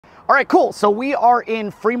All right, cool. So we are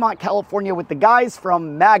in Fremont, California with the guys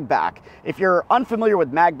from MagBak. If you're unfamiliar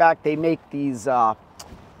with MagBak, they make these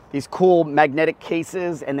cool magnetic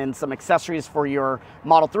cases and then some accessories for your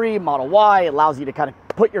Model 3, Model Y. It allows you to kind of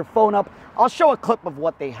put your phone up. I'll show a clip of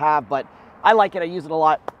what they have, but I like it. I use it a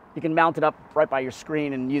lot. You can mount it up right by your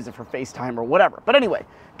screen and use it for FaceTime or whatever. But anyway,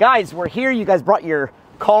 guys, we're here. You guys brought your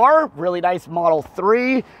car, really nice Model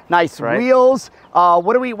 3, nice wheels.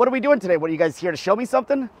 What are we doing today? What are you guys here to show me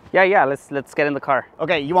something? Yeah, let's get in the car.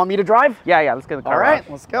 Okay, you want me to drive? Yeah, let's get in the car. All right,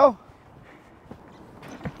 let's go.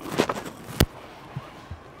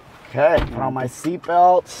 Okay, put on my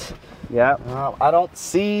seatbelt. Yeah. I don't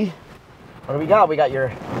see. What do we got? We got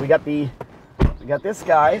this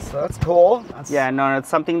guy, so that's cool. Yeah, no, it's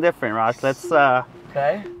something different, Rash. Let's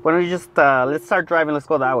okay. Why don't you just let's start driving? Let's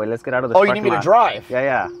go that way. Let's get out of this. Oh, you need me to drive?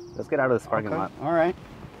 Yeah. Let's get out of this parking lot. All right.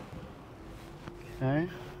 Okay.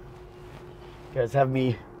 You guys have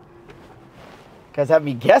me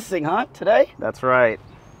guessing, huh? Today? That's right.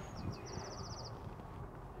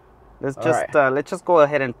 Let's just go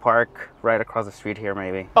ahead and park right across the street here,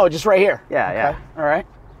 maybe. Oh, just right here? Yeah, okay. yeah. All right.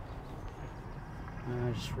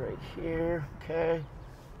 Just right here. Okay.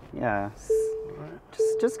 Yeah.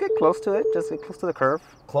 Just get close to it. Just get close to the curve.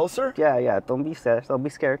 Closer? Yeah. Don't be scared. Don't be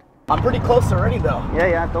scared. I'm pretty close already, though.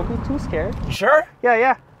 Yeah. Don't be too scared. You sure?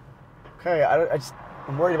 Yeah. Okay.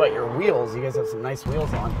 I'm worried about your wheels. You guys have some nice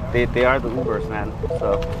wheels on. They are the Ubers, man.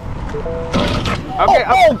 So. Okay.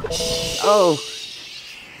 Oh.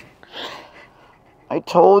 I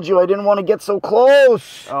told you I didn't want to get so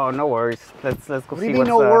close. Oh, no worries. Let's go see what do you mean,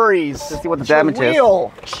 no worries? Let's see what the damage is.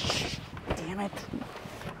 Wheel. Damn it.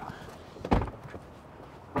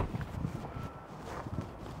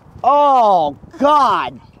 Oh,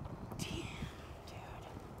 God. Damn, dude.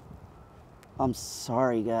 I'm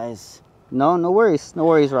sorry, guys. No worries. No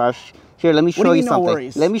worries, Rash. Here, let me show you something. No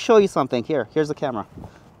worries? Let me show you something. Here's the camera.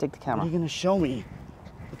 Take the camera. What are you going to show me?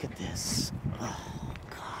 Look at this.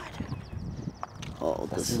 Oh,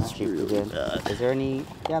 this is really bad. Is there any?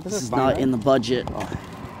 Yeah, this is not in the budget. Oh.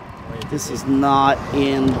 This is not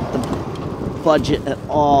in the budget at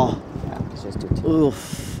all. Yeah, it's just too.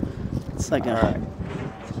 Oof. It's like a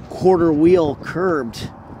quarter wheel curbed.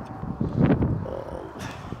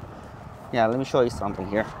 Yeah, let me show you something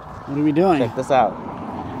here. What are we doing? Check this out.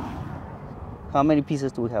 How many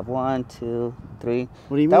pieces do we have? 1, 2, 3.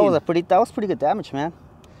 What do you mean? That was pretty good damage, man.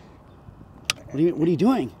 What are you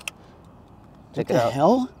doing? Check it out. What the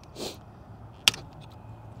hell?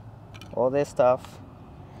 All this stuff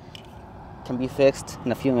can be fixed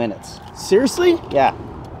in a few minutes. Seriously? Yeah.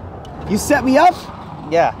 You set me up?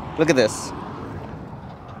 Yeah. Look at this.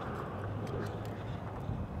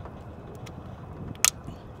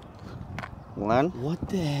 One. What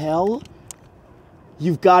the hell?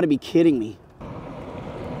 You've got to be kidding me.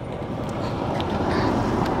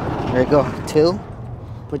 There you go. 2.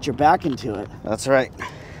 Put your back into it. That's right.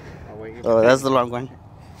 Oh, that's the long one.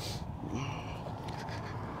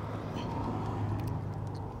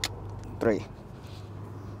 3.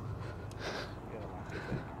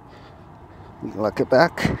 Lock it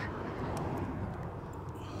back.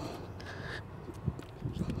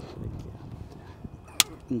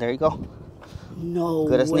 And there you go. No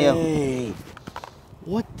Good as way. new.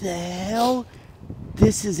 What the hell?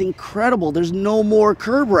 This is incredible. There's no more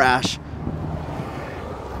curb rash.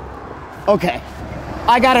 Okay.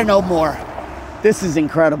 I gotta know more. This is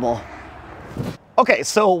incredible. Okay,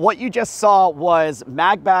 so what you just saw was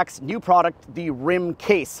MagBak's new product, the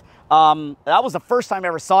RimCase. That was the first time I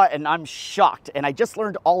ever saw it, and I'm shocked. And I just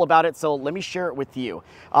learned all about it, so let me share it with you.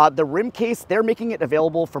 The RimCase, they're making it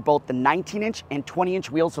available for both the 19-inch and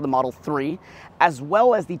 20-inch wheels for the Model 3, as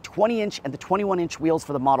well as the 20-inch and the 21-inch wheels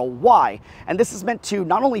for the Model Y. And this is meant to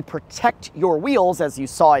not only protect your wheels, as you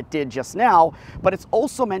saw it did just now, but it's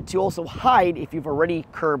also meant to also hide if you've already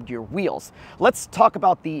curbed your wheels. Let's talk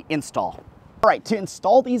about the install. All right, to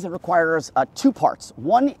install these, it requires 2 parts.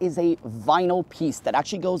 One is a vinyl piece that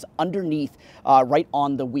actually goes underneath right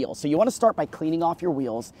on the wheel. So you want to start by cleaning off your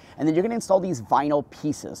wheels, and then you're going to install these vinyl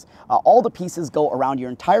pieces. All the pieces go around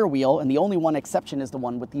your entire wheel, and the only one exception is the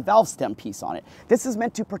one with the valve stem piece on it. This is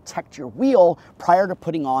meant to protect your wheel prior to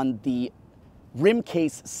putting on the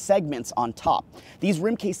RimCase segments on top. These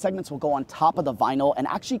RimCase segments will go on top of the vinyl and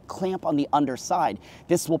actually clamp on the underside.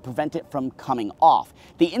 This will prevent it from coming off.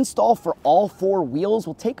 The install for all 4 wheels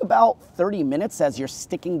will take about 30 minutes as you're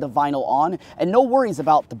sticking the vinyl on, and no worries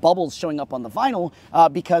about the bubbles showing up on the vinyl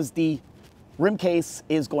because the RimCase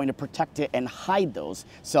is going to protect it and hide those,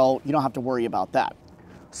 so you don't have to worry about that.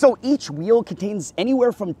 So each wheel contains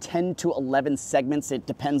anywhere from 10 to 11 segments. It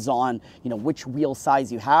depends on, which wheel size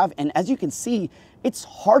you have. And as you can see, it's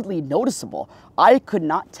hardly noticeable. I could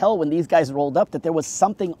not tell when these guys rolled up that there was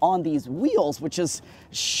something on these wheels, which is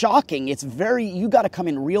shocking. It's you got to come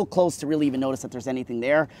in real close to really even notice that there's anything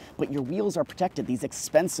there, but your wheels are protected. These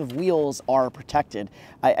expensive wheels are protected.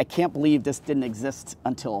 I can't believe this didn't exist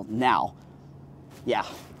until now. Yeah.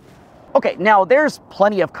 Okay, now there's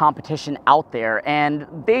plenty of competition out there, and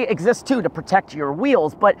they exist too to protect your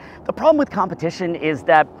wheels, but the problem with competition is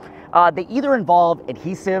that they either involve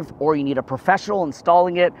adhesive, or you need a professional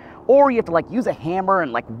installing it, or you have to use a hammer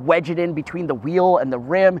and wedge it in between the wheel and the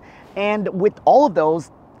rim. And with all of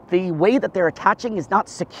those, the way that they're attaching is not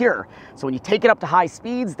secure. So when you take it up to high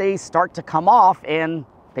speeds, they start to come off and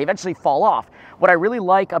they eventually fall off. What I really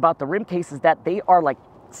like about the RimCase is that they are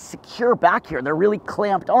secure back here. They're really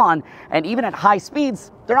clamped on, and even at high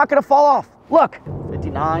speeds, they're not gonna fall off. Look,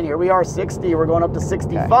 59, here we are, 60, we're going up to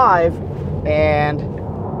 65, and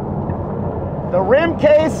the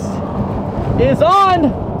RimCase is on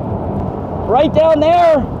right down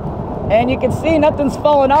there, and you can see nothing's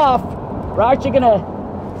falling off. We're actually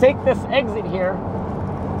gonna take this exit here,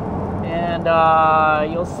 and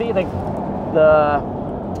you'll see the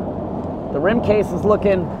RimCase is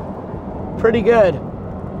looking pretty good.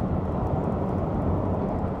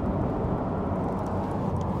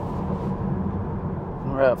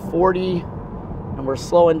 We're at 40, and we're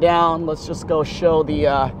slowing down. Let's just go show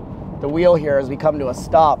the wheel here as we come to a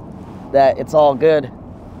stop that it's all good.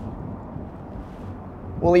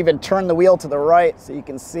 We'll even turn the wheel to the right so you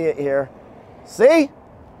can see it here. See?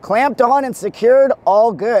 Clamped on and secured,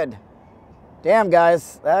 all good. Damn,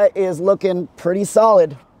 guys, that is looking pretty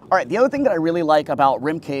solid. All right, the other thing that I really like about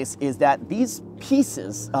RimCase is that these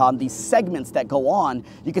pieces, these segments that go on,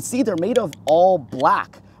 you can see they're made of all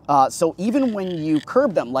black. So even when you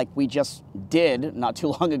curb them like we just did not too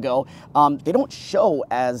long ago, they don't show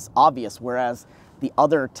as obvious, whereas the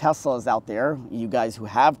other Teslas out there, you guys who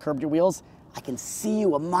have curbed your wheels, I can see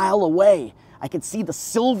you a mile away. I can see the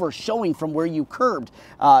silver showing from where you curbed.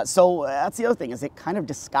 So that's the other thing, is it kind of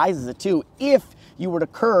disguises it too if you were to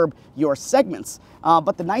curb your segments.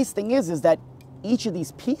 But the nice thing is that each of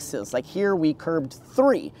these pieces, like here we curbed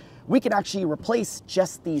 3, we can actually replace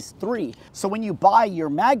just these 3. So when you buy your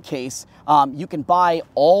MagCase, you can buy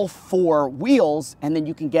all 4 wheels, and then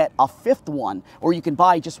you can get a 5th one, or you can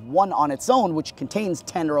buy just one on its own, which contains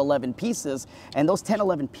 10 or 11 pieces, and those 10,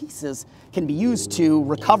 11 pieces can be used to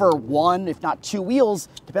recover 1, if not 2 wheels,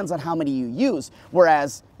 depends on how many you use.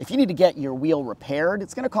 Whereas if you need to get your wheel repaired,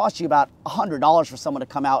 it's gonna cost you about $100 for someone to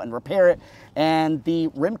come out and repair it, and the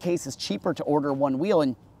RimCase is cheaper to order 1 wheel,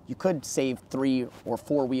 and you could save 3 or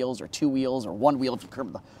 4 wheels or 2 wheels or 1 wheel if you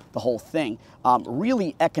curb the whole thing.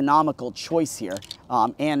 Really economical choice here,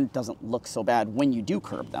 and doesn't look so bad when you do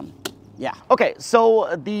curb them. Yeah. Okay,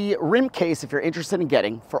 so the RimCase, if you're interested in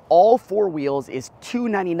getting, for all 4 wheels is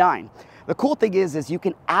 $299. The cool thing is you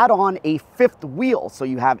can add on a 5th wheel, so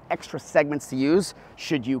you have extra segments to use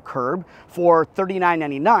should you curb, for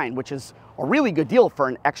 $39.99, which is a really good deal for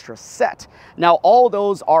an extra set. Now, all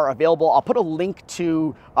those are available. I'll put a link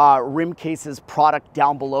to RimCase's product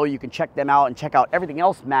down below. You can check them out and check out everything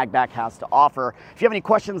else MagBak has to offer. If you have any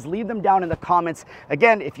questions, leave them down in the comments.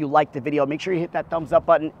 Again, if you liked the video, make sure you hit that thumbs up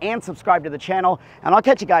button and subscribe to the channel, and I'll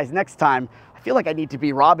catch you guys next time. I feel like I need to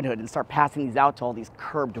be Robin Hood and start passing these out to all these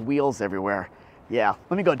curbed wheels everywhere. Yeah,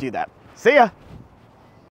 let me go do that. See ya.